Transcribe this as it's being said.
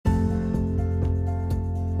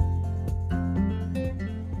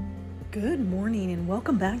Good morning and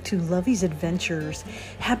welcome back to Lovey's Adventures.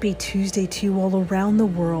 Happy Tuesday to you all around the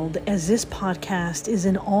world, as this podcast is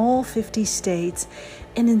in all 50 states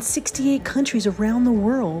and in 68 countries around the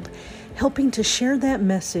world, helping to share that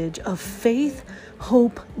message of faith,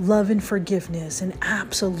 hope, love, and forgiveness, and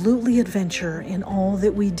absolutely adventure in all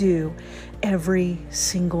that we do every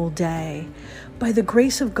single day. By the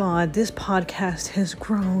grace of God, this podcast has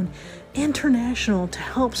grown international to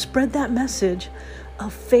help spread that message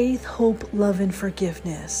of faith, hope, love, and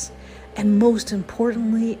forgiveness, and most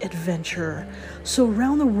importantly, adventure. So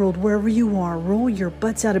around the world, wherever you are, roll your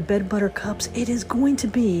butts out of bed, buttercups. It is going to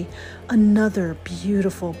be another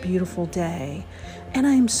beautiful, beautiful day. And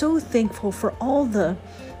I am so thankful for all the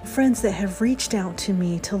friends that have reached out to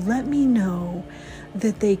me to let me know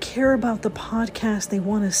that they care about the podcast. They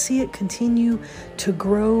want to see it continue to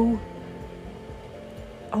grow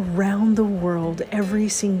around the world every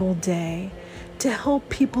single day, to help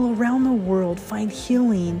people around the world find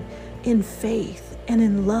healing in faith and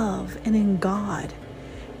in love and in God,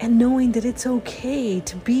 and knowing that it's okay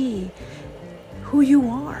to be who you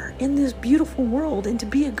are in this beautiful world and to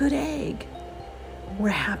be a good egg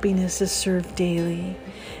where happiness is served daily.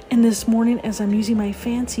 And this morning, as I'm using my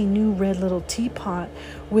fancy new red little teapot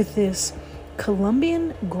with this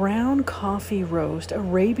Colombian ground coffee roast,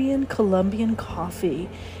 Arabian Colombian coffee,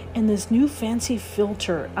 and this new fancy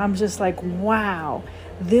filter, I'm just like, wow,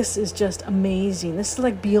 this is just amazing. This is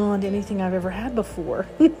like beyond anything I've ever had before.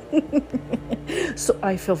 So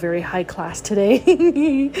I feel very high class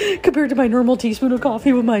today compared to my normal teaspoon of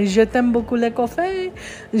coffee with my Je t'aime beaucoup le café,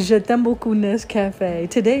 Je t'aime beaucoup Nescafé.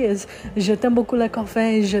 Today is Je t'aime beaucoup le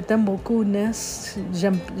café, Je t'aime beaucoup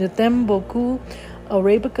Je t'aime beaucoup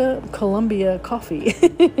Arabica Colombia coffee.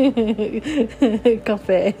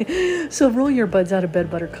 Cafe. So roll your buds out of bed,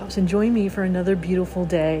 buttercups, and join me for another beautiful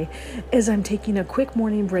day as I'm taking a quick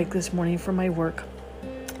morning break this morning from my work,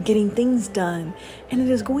 getting things done, and it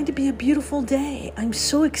is going to be a beautiful day. I'm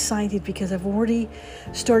so excited because I've already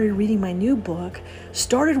started reading my new book,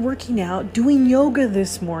 started working out, doing yoga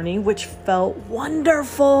this morning, which felt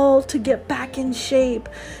wonderful to get back in shape.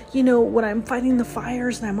 You know, when I'm fighting the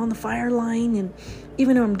fires and I'm on the fire line, and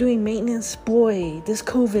even though I'm doing maintenance, boy, this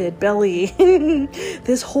COVID belly,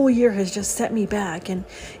 this whole year has just set me back. And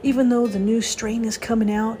even though the new strain is coming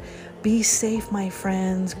out, be safe, my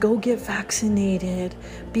friends. Go get vaccinated.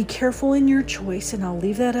 Be careful in your choice, and I'll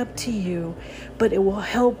leave that up to you. But it will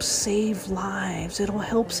help save lives. It'll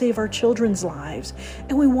help save our children's lives.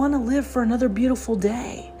 And we want to live for another beautiful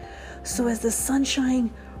day. So as the sunshine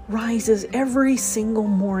rises every single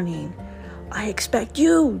morning, I expect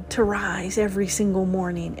you to rise every single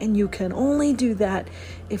morning. And you can only do that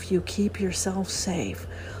if you keep yourself safe.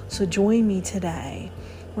 So join me today,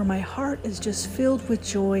 where my heart is just filled with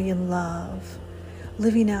joy and love,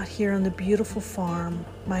 living out here on the beautiful farm,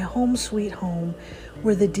 my home sweet home,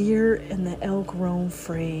 where the deer and the elk roam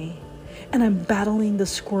free. And I'm battling the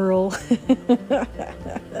squirrel.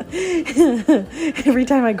 Every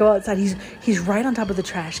time I go outside, he's right on top of the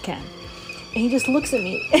trash can. And he just looks at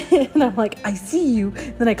me, and I'm like, I see you.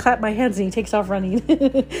 Then I clap my hands, and he takes off running.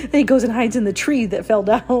 Then he goes and hides in the tree that fell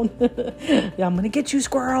down. Yeah, I'm going to get you,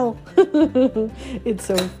 squirrel. It's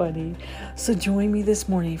so funny. So join me this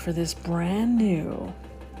morning for this brand new,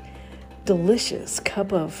 delicious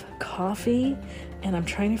cup of coffee. And I'm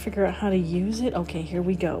trying to figure out how to use it. Okay, here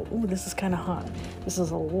we go. Ooh, this is kind of hot. This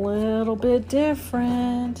is a little bit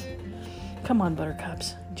different. Come on,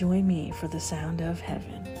 buttercups. Join me for the sound of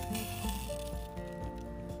heaven.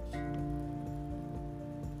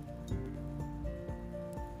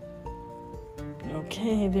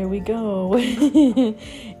 Okay, there we go.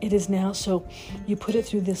 It is now, so you put it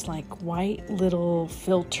through this like white little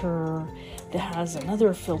filter that has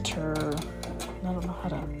another filter. I don't know how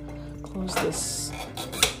to close this.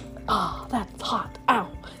 Ah, that's hot. Ow.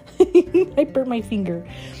 I burnt my finger.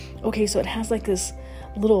 Okay, so it has like this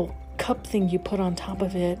little cup thing you put on top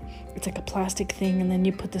of it. It's like a plastic thing, and then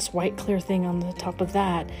you put this white clear thing on the top of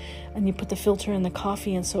that, and you put the filter in the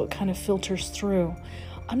coffee, and so it kind of filters through.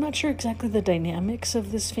 I'm not sure exactly the dynamics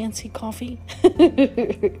of this fancy coffee, but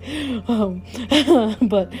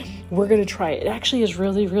we're going to try it. It actually is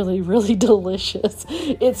really, really, really delicious.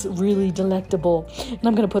 It's really delectable. And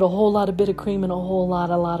I'm going to put a whole lot of bit of cream and a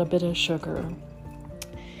lot of bit of sugar.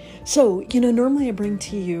 So, normally I bring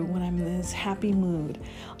to you when I'm in this happy mood.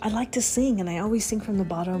 I like to sing, and I always sing from the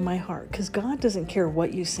bottom of my heart, because God doesn't care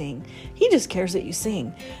what you sing. He just cares that you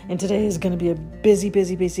sing. And today is going to be a busy,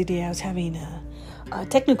 busy, busy day. I was having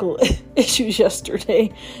technical issues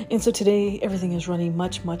yesterday, and so today everything is running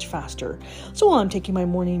much, much faster. So while I'm taking my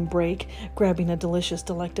morning break, grabbing a delicious,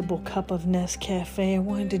 delectable cup of Nescafe, I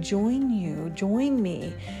wanted to join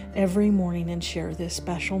me every morning and share this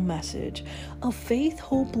special message of faith,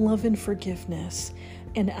 hope, love, and forgiveness,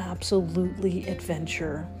 and absolutely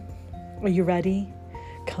adventure. Are you ready?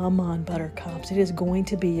 Come on, buttercups. It is going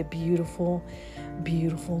to be a beautiful,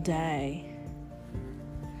 beautiful day.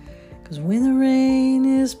 Because when the rain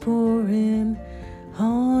is pouring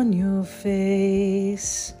on your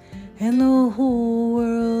face and the whole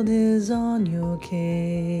world is on your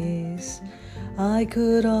case, I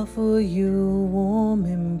could offer you a warm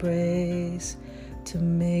embrace to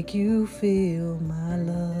make you feel my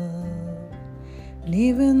love. And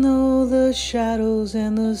even though the shadows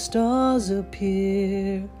and the stars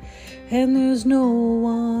appear and there's no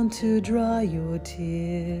one to dry your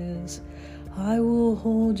tears, I will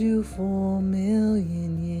hold you for a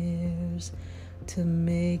million years to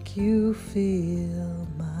make you feel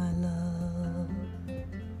my love.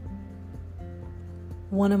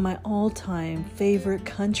 One of my all-time favorite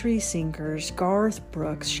country singers, Garth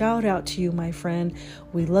Brooks. Shout out to you, my friend.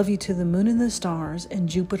 We love you to the moon and the stars and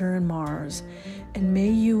Jupiter and Mars. And may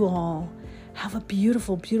you all have a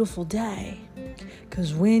beautiful, beautiful day.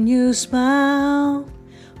 'Cause when you smile,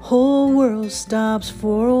 whole world stops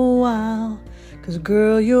for a while. 'Cause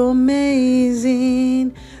girl, you're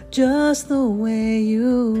amazing just the way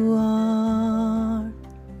you are.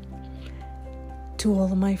 To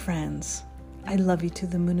all of my friends, I love you to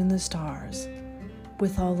the moon and the stars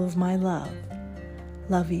with all of my love.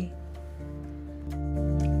 Lovey,